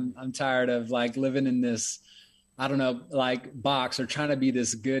know, I'm tired of like living in this, I don't know, like box, or trying to be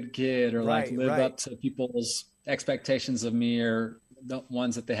this good kid, or like live up to people's expectations of me, or the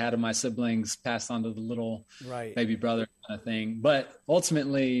ones that they had of my siblings passed on to the little baby brother kind of thing. But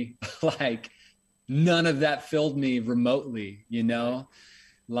ultimately, like none of that filled me remotely, you know,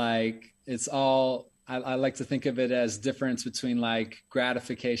 like it's all, I like to think of it as difference between like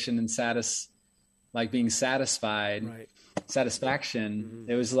gratification and like being satisfied. Satisfaction.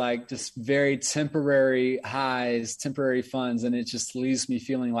 It was like just very temporary highs, temporary funds, and it just leaves me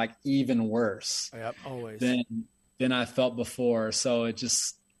feeling like even worse always than I felt before. So it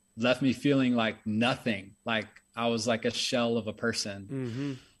just left me feeling like nothing, like I was like a shell of a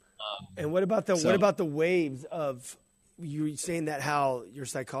person. And what about the waves of you saying that, how your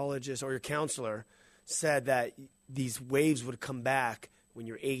psychologist or your counselor said that these waves would come back when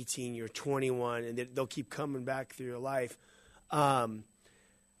you're 18, you're 21, and they'll keep coming back through your life. How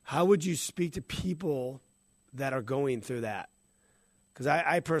how would you speak to people that are going through that? Because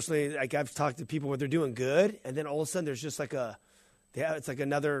I personally, like, I've talked to people where they're doing good, and then all of a sudden there's just like it's like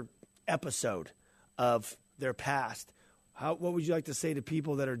another episode of their past. What would you like to say to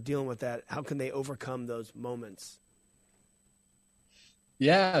people that are dealing with that? How can they overcome those moments?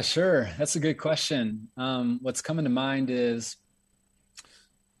 Yeah, sure. That's a good question. What's coming to mind is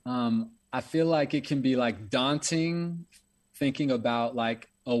I feel like it can be like daunting thinking about like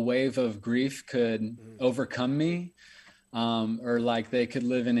a wave of grief could overcome me, or like they could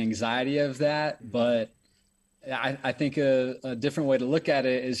live in anxiety of that. But I think a different way to look at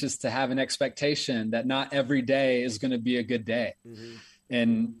it is just to have an expectation that not every day is going to be a good day.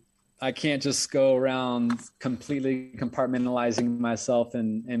 And I can't just go around completely compartmentalizing myself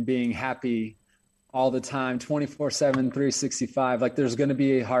and being happy all the time, 24/7, 365. Like there's going to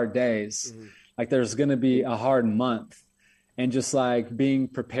be hard days. Like there's going to be a hard month, and just like being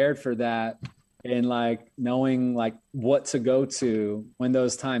prepared for that and like knowing like what to go to when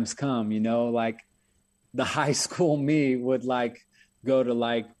those times come, like the high school me would like go to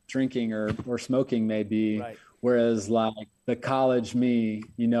like drinking or smoking maybe. Right. Whereas like the college me,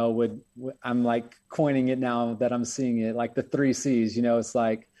 I'm like coining it now that I'm seeing it, like the 3 C's, it's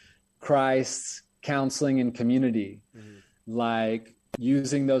like Christ, counseling, and community, like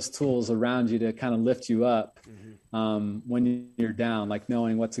using those tools around you to kind of lift you up when you're down, like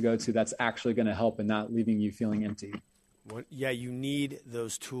knowing what to go to that's actually going to help and not leaving you feeling empty. Yeah, you need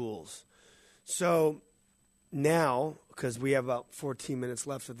those tools. So now, because we have about 14 minutes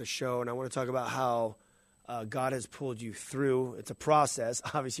left of the show, and I want to talk about how God has pulled you through. It's a process.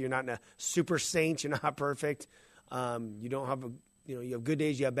 Obviously, you're not a super saint. You're not perfect. You don't have you have good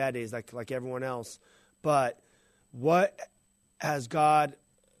days, you have bad days, like everyone else. But what has God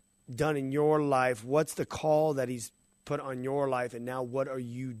done in your life? What's the call that He's put on your life? And now, what are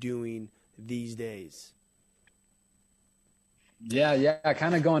you doing these days? Yeah.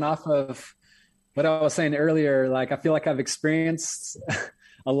 Kind of going off of what I was saying earlier. Like I feel like I've experienced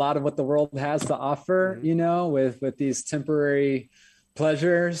a lot of what the world has to offer, with these temporary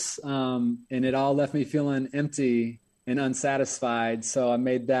pleasures. And it all left me feeling empty and unsatisfied. So I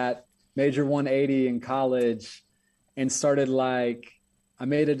made that major 180 in college and started I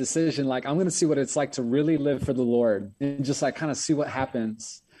made a decision, I'm going to see what it's like to really live for the Lord and just kind of see what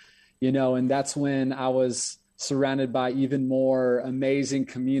happens, and that's when I was surrounded by even more amazing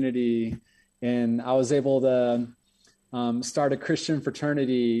community. And I was able to start a Christian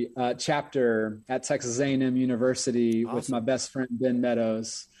fraternity chapter at Texas A&M University. Awesome. With my best friend, Ben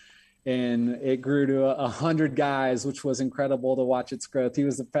Meadows. And it grew to 100 guys, which was incredible to watch its growth. He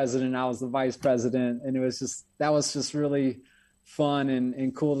was the president, I was the vice president. And that was just really fun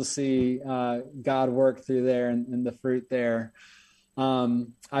and cool to see God work through there and the fruit there.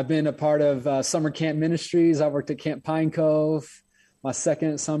 I've been a part of summer camp ministries. I worked at Camp Pine Cove my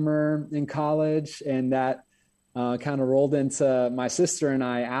second summer in college, and that kind of rolled into my sister and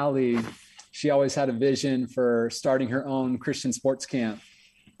I, Allie. She always had a vision for starting her own Christian sports camp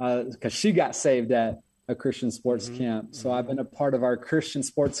because she got saved at a Christian sports camp. So I've been a part of our Christian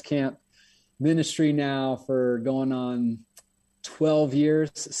sports camp ministry now for going on 12 years,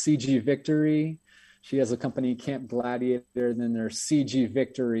 CG Victory. She has a company, Camp Gladiator, then their CG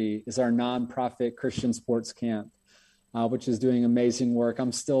Victory is our nonprofit Christian sports camp, which is doing amazing work.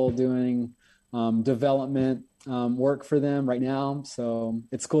 I'm still doing development work for them right now. So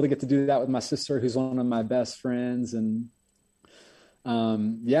it's cool to get to do that with my sister, who's one of my best friends. And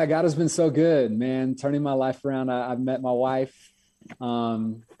God has been so good, man, turning my life around. I've met my wife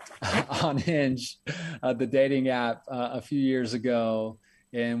on Hinge, the dating app, a few years ago,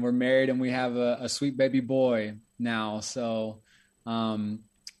 and we're married and we have a sweet baby boy now. So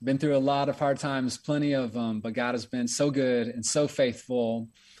been through a lot of hard times, plenty of them, but God has been so good and so faithful,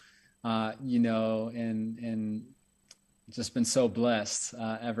 and just been so blessed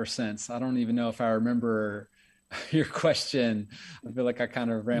ever since. I don't even know if I remember your question. I feel like I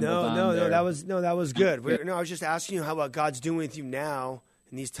kind of rambled on there. That was good. I was just asking you how what God's doing with you now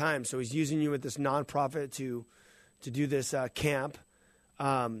in these times. So He's using you with this nonprofit to do this camp.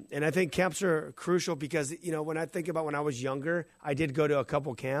 And I think camps are crucial because, when I think about when I was younger, I did go to a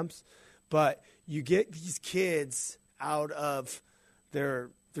couple camps, but you get these kids out of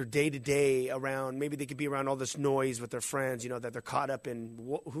their day-to-day around, maybe they could be around all this noise with their friends, that they're caught up in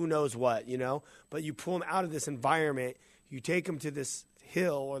who knows what, but you pull them out of this environment, you take them to this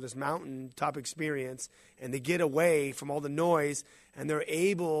hill or this mountain top experience, and they get away from all the noise, and they're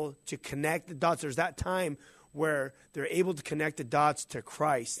able to connect the dots. There's that time where they're able to connect the dots to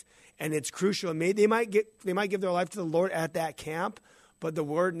Christ, and it's crucial. They might give their life to the Lord at that camp, but the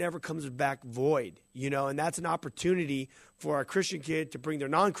word never comes back void, and that's an opportunity for a Christian kid to bring their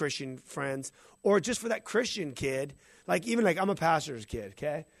non-Christian friends, or just for that Christian kid, even I'm a pastor's kid,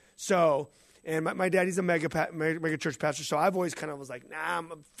 okay? So, and my daddy's a mega church pastor, so I've always kind of was like, nah,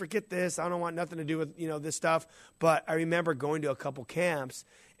 forget this. I don't want nothing to do with, this stuff. But I remember going to a couple camps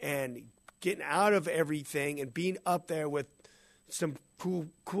and getting out of everything and being up there with some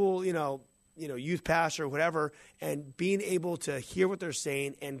cool, youth pastor or whatever, and being able to hear what they're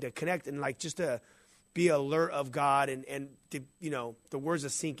saying and to connect and just to be alert of God and to, the words to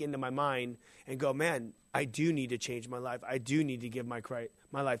sink into my mind and go, man, I do need to change my life. I do need to give my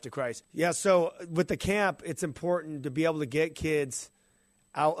life to Christ. Yeah, so with the camp, it's important to be able to get kids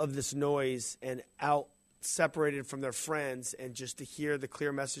out of this noise and out separated from their friends and just to hear the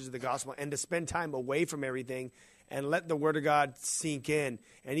clear message of the gospel and to spend time away from everything and let the word of God sink in.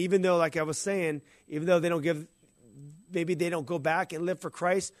 And even though, like I was saying, even though maybe they don't go back and live for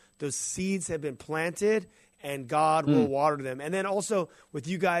Christ, those seeds have been planted and God will water them. And then also with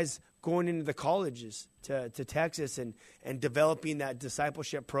you guys going into the colleges to Texas and developing that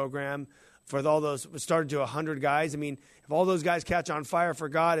discipleship program for all those, started to 100 guys. I mean, if all those guys catch on fire for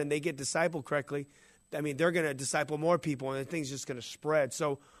God and they get discipled correctly, I mean, they're going to disciple more people and the thing's just going to spread.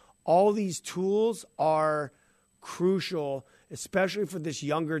 So all these tools are crucial, especially for this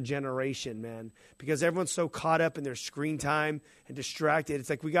younger generation, man, because everyone's so caught up in their screen time and distracted. It's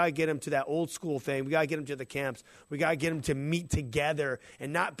like we got to get them to that old school thing. We got to get them to the camps. We got to get them to meet together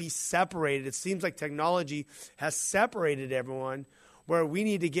and not be separated. It seems like technology has separated everyone, where we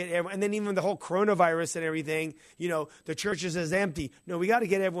need to get everyone, and then even the whole coronavirus and everything, the churches is empty. No, we got to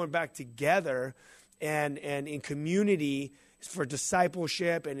get everyone back together and in community for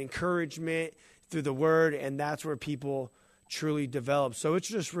discipleship and encouragement through the word, and that's where people truly develop. So it's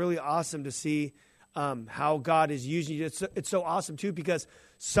just really awesome to see how God is using you. It's so awesome, too, because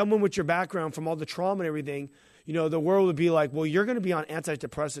someone with your background from all the trauma and everything, the world would be like, well, you're going to be on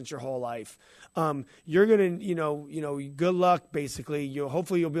antidepressants your whole life. You're going to, good luck, basically.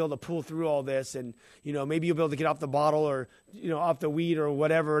 Hopefully you'll be able to pull through all this, and, maybe you'll be able to get off the bottle or, off the weed or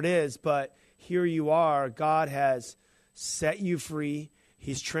whatever it is. But here you are. God has set you free.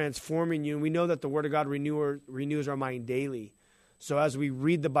 He's transforming you. And we know that the Word of God renews our mind daily. So as we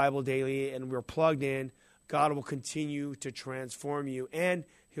read the Bible daily and we're plugged in, God will continue to transform you. And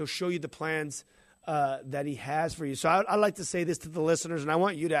He'll show you the plans that He has for you. So I'd like to say this to the listeners, and I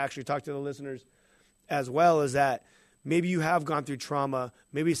want you to actually talk to the listeners as well, is that maybe you have gone through trauma.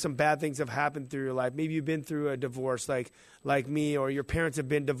 Maybe some bad things have happened through your life. Maybe you've been through a divorce like me, or your parents have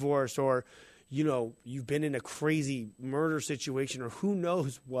been divorced, or you've been in a crazy murder situation, or who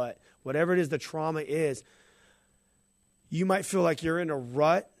knows whatever it is the trauma is. You might feel like you're in a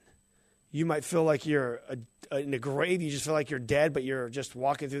rut. You might feel like you're in a grave. You just feel like you're dead, but you're just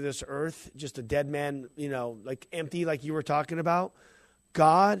walking through this earth, just a dead man, empty, like you were talking about.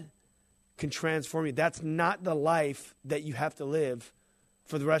 God can transform you. That's not the life that you have to live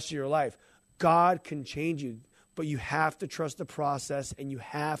for the rest of your life. God can change you, but you have to trust the process, and you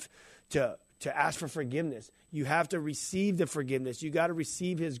have to ask for forgiveness. You have to receive the forgiveness. You got to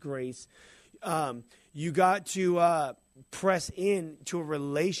receive His grace. You got to press into a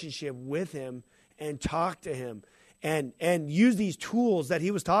relationship with Him and talk to Him and use these tools that he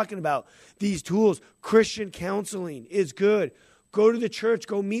was talking about. These tools, Christian counseling is good. Go to the church,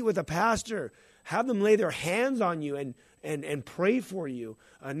 go meet with a pastor, have them lay their hands on you and pray for you.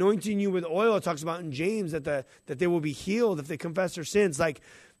 Anointing you with oil, it talks about in James that they will be healed if they confess their sins.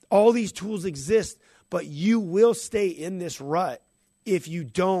 All these tools exist, but you will stay in this rut if you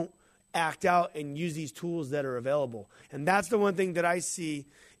don't act out and use these tools that are available. And that's the one thing that I see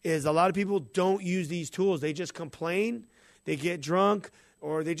is a lot of people don't use these tools. They just complain, they get drunk,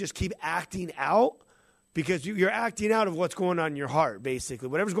 or they just keep acting out because you're acting out of what's going on in your heart, basically.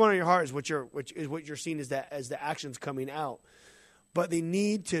 Whatever's going on in your heart is what you're seeing as the actions coming out. But they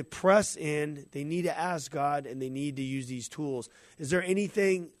need to press in, they need to ask God, and they need to use these tools. Is there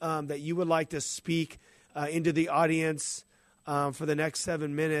anything that you would like to speak into the audience for the next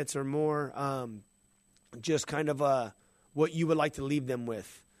 7 minutes or more? Just kind of what you would like to leave them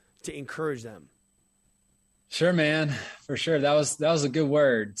with to encourage them. Sure, man, for sure. That was a good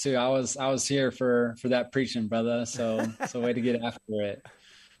word too. I was here for that preaching, brother. So way to get after it.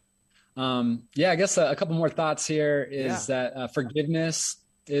 I guess a couple more thoughts here is that forgiveness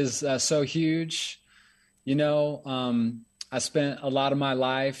is so huge. I spent a lot of my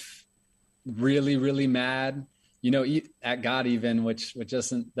life really, really mad, at God even, which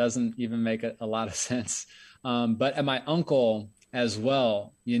doesn't even make a lot of sense. But at my uncle as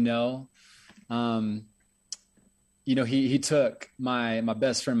well, he took my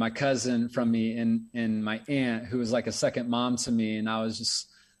best friend, my cousin from me, and my aunt, who was like a second mom to me. And I was just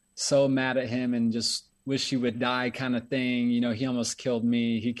so mad at him and just wish he would die kind of thing. He almost killed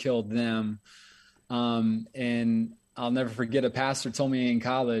me. He killed them. And I'll never forget, a pastor told me in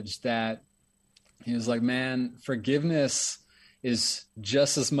college that he was like, man, forgiveness is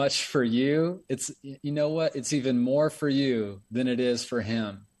just as much for you. It's, it's even more for you than it is for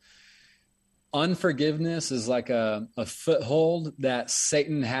him. Unforgiveness is like a foothold that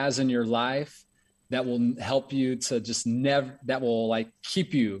Satan has in your life that will help you to just that will like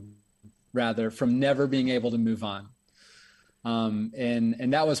keep you rather from never being able to move on.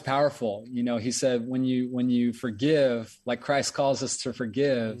 And that was powerful. He said, when you forgive, like Christ calls us to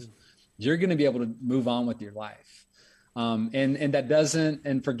forgive, you're going to be able to move on with your life. And that doesn't,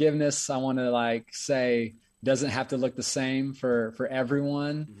 and forgiveness, I want to say, doesn't have to look the same for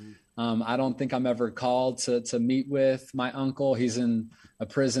everyone. I don't think I'm ever called to meet with my uncle. He's in a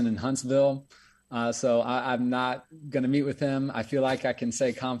prison in Huntsville. So I'm not going to meet with him. I feel like I can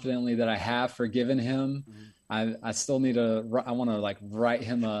say confidently that I have forgiven him. I still need I want to write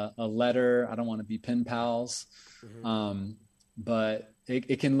him a letter. I don't want to be pen pals. But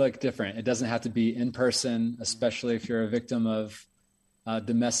it can look different. It doesn't have to be in person, especially if you're a victim of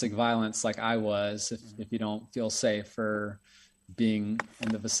domestic violence like I was, if you don't feel safe for being in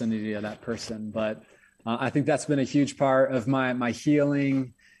the vicinity of that person. But I think that's been a huge part of my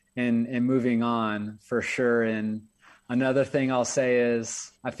healing and moving on for sure. And another thing I'll say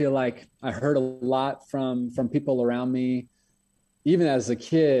is I feel like I heard a lot from people around me, even as a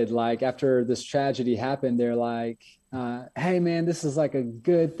kid, after this tragedy happened, they're like, hey man, this is like a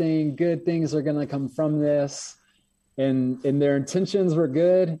good thing. Good things are going to come from this. And their intentions were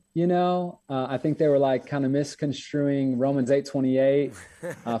good. I think they were kind of misconstruing Romans 8:28.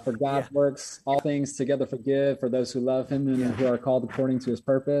 For God works all things together for good for those who love him and who are called according to his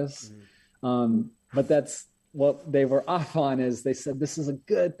purpose. But that's what they were off on, is they said, this is a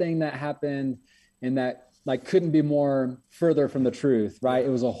good thing that happened, and that couldn't be more further from the truth, right? It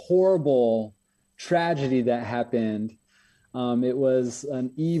was a horrible tragedy that happened. It was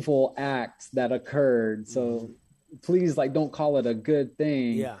an evil act that occurred. So please, don't call it a good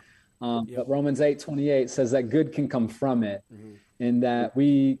thing. Yeah. But Romans 8:28 says that good can come from it, and that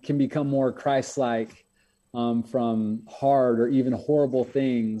we can become more Christ-like from hard or even horrible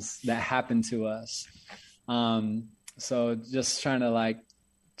things that happen to us. So just trying to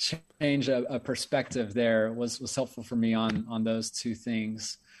change a perspective there was helpful for me on those two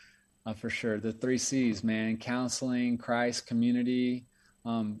things, for sure. The 3 C's, man: counseling, Christ, community,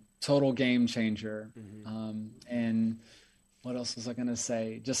 total game changer. And what else was I going to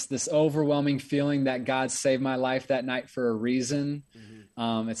say? Just this overwhelming feeling that God saved my life that night for a reason.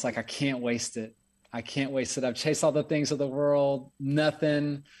 It's I can't waste it. I can't waste it. I've chased all the things of the world.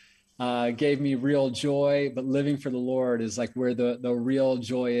 Nothing gave me real joy, but living for the Lord is where the real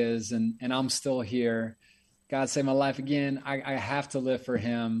joy is. And I'm still here. God saved my life again. I have to live for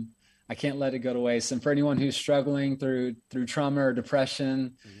him. I can't let it go to waste. And for anyone who's struggling through trauma or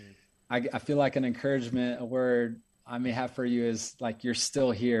depression, I feel like an encouragement, a word I may have for you is you're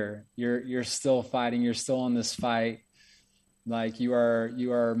still here. You're still fighting. You're still in this fight. You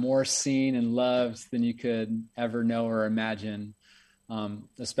are more seen and loved than you could ever know or imagine,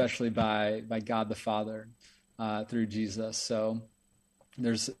 especially by God the Father through Jesus. So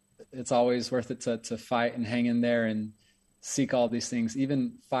it's always worth it to fight and hang in there and seek all these things,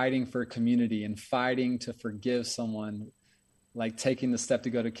 even fighting for community and fighting to forgive someone, taking the step to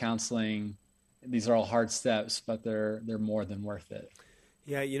go to counseling. These are all hard steps, but they're more than worth it.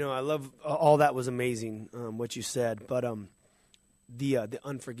 Yeah, I love all that was amazing, what you said. But the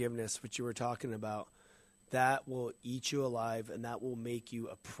unforgiveness, which you were talking about, that will eat you alive, and that will make you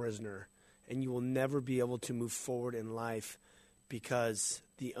a prisoner, and you will never be able to move forward in life because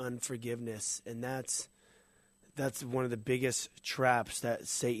the unforgiveness, and that's one of the biggest traps that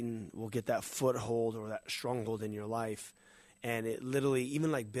Satan will get, that foothold or that stronghold in your life. And it literally,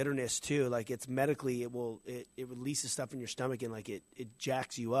 even bitterness too, it's medically, it releases stuff in your stomach, and it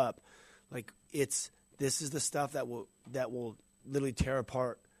jacks you up. This is the stuff that will literally tear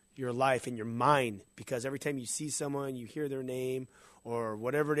apart your life and your mind, because every time you see someone, you hear their name or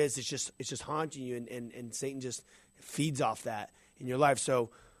whatever it is, it's just haunting you, and Satan just feeds off that in your life.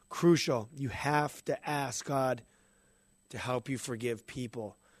 So crucial, you have to ask God to help you forgive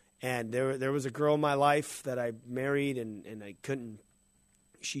people. And there was a girl in my life that I married, and I couldn't.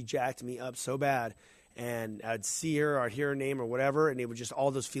 She jacked me up so bad, and I'd see her or I'd hear her name or whatever, and it would just,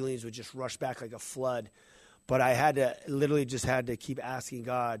 all those feelings would just rush back like a flood. But I had to keep asking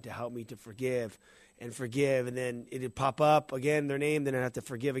God to help me to forgive. and forgive, and then it'd pop up again, their name, then I'd have to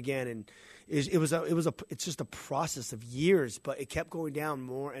forgive again, and it's just a process of years, but it kept going down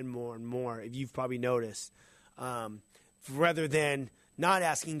more and more and more. If you've probably noticed, rather than not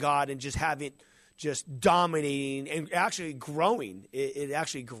asking God and just dominating and actually growing, it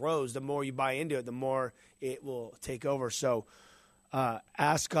actually grows. The more you buy into it, the more it will take over. So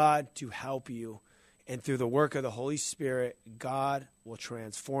ask God to help you, and through the work of the Holy Spirit, God will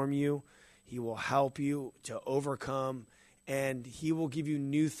transform you. He will help you to overcome, and He will give you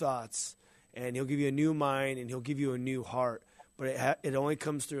new thoughts, and He'll give you a new mind, and He'll give you a new heart. But it only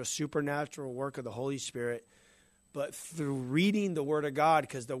comes through a supernatural work of the Holy Spirit, but through reading the Word of God,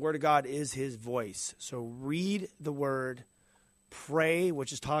 because the Word of God is His voice. So read the Word, pray,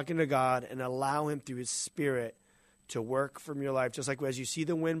 which is talking to God, and allow Him through His Spirit to work from your life. Just like as you see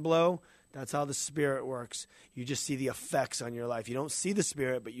the wind blow, that's how the Spirit works. You just see the effects on your life. You don't see the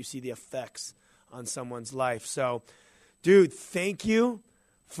Spirit, but you see the effects on someone's life. So, dude, thank you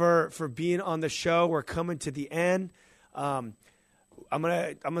for being on the show. We're coming to the end. I'm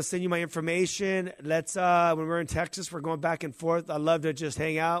gonna send you my information. Let's when we're in Texas, we're going back and forth. I'd love to just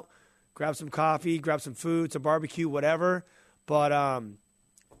hang out, grab some coffee, grab some food, some barbecue, whatever. But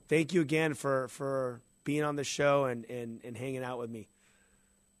thank you again for being on the show and hanging out with me.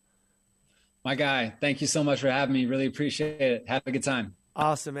 My guy, thank you so much for having me. Really appreciate it. Have a good time.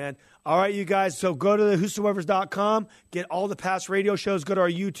 Awesome, man. All right, you guys. So go to whosoevers.com, get all the past radio shows, go to our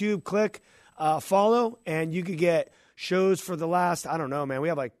YouTube, click, follow, and you could get shows for the last, I don't know, man. We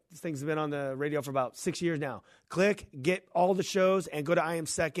have these things have been on the radio for about 6 years now. Click, get all the shows, and go to I Am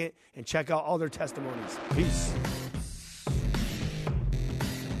Second and check out all their testimonies. Peace.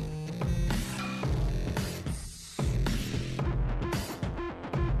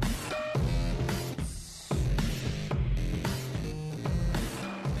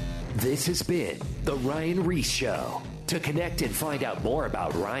 This has been The Ryan Ries Show. To connect and find out more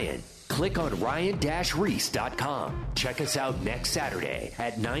about Ryan, click on ryan-reese.com. Check us out next Saturday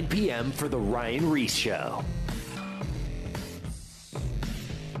at 9 p.m. for The Ryan Ries Show.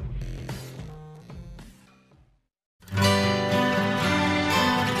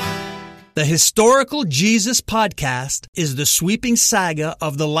 The Historical Jesus Podcast is the sweeping saga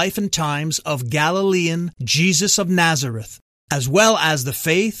of the life and times of Galilean Jesus of Nazareth, as well as the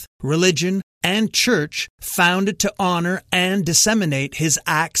faith, religion, and church founded to honor and disseminate his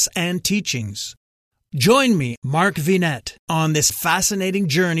acts and teachings. Join me, Mark Vinette, on this fascinating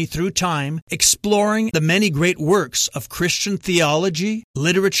journey through time, exploring the many great works of Christian theology,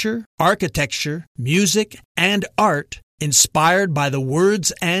 literature, architecture, music, and art inspired by the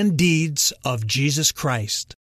words and deeds of Jesus Christ.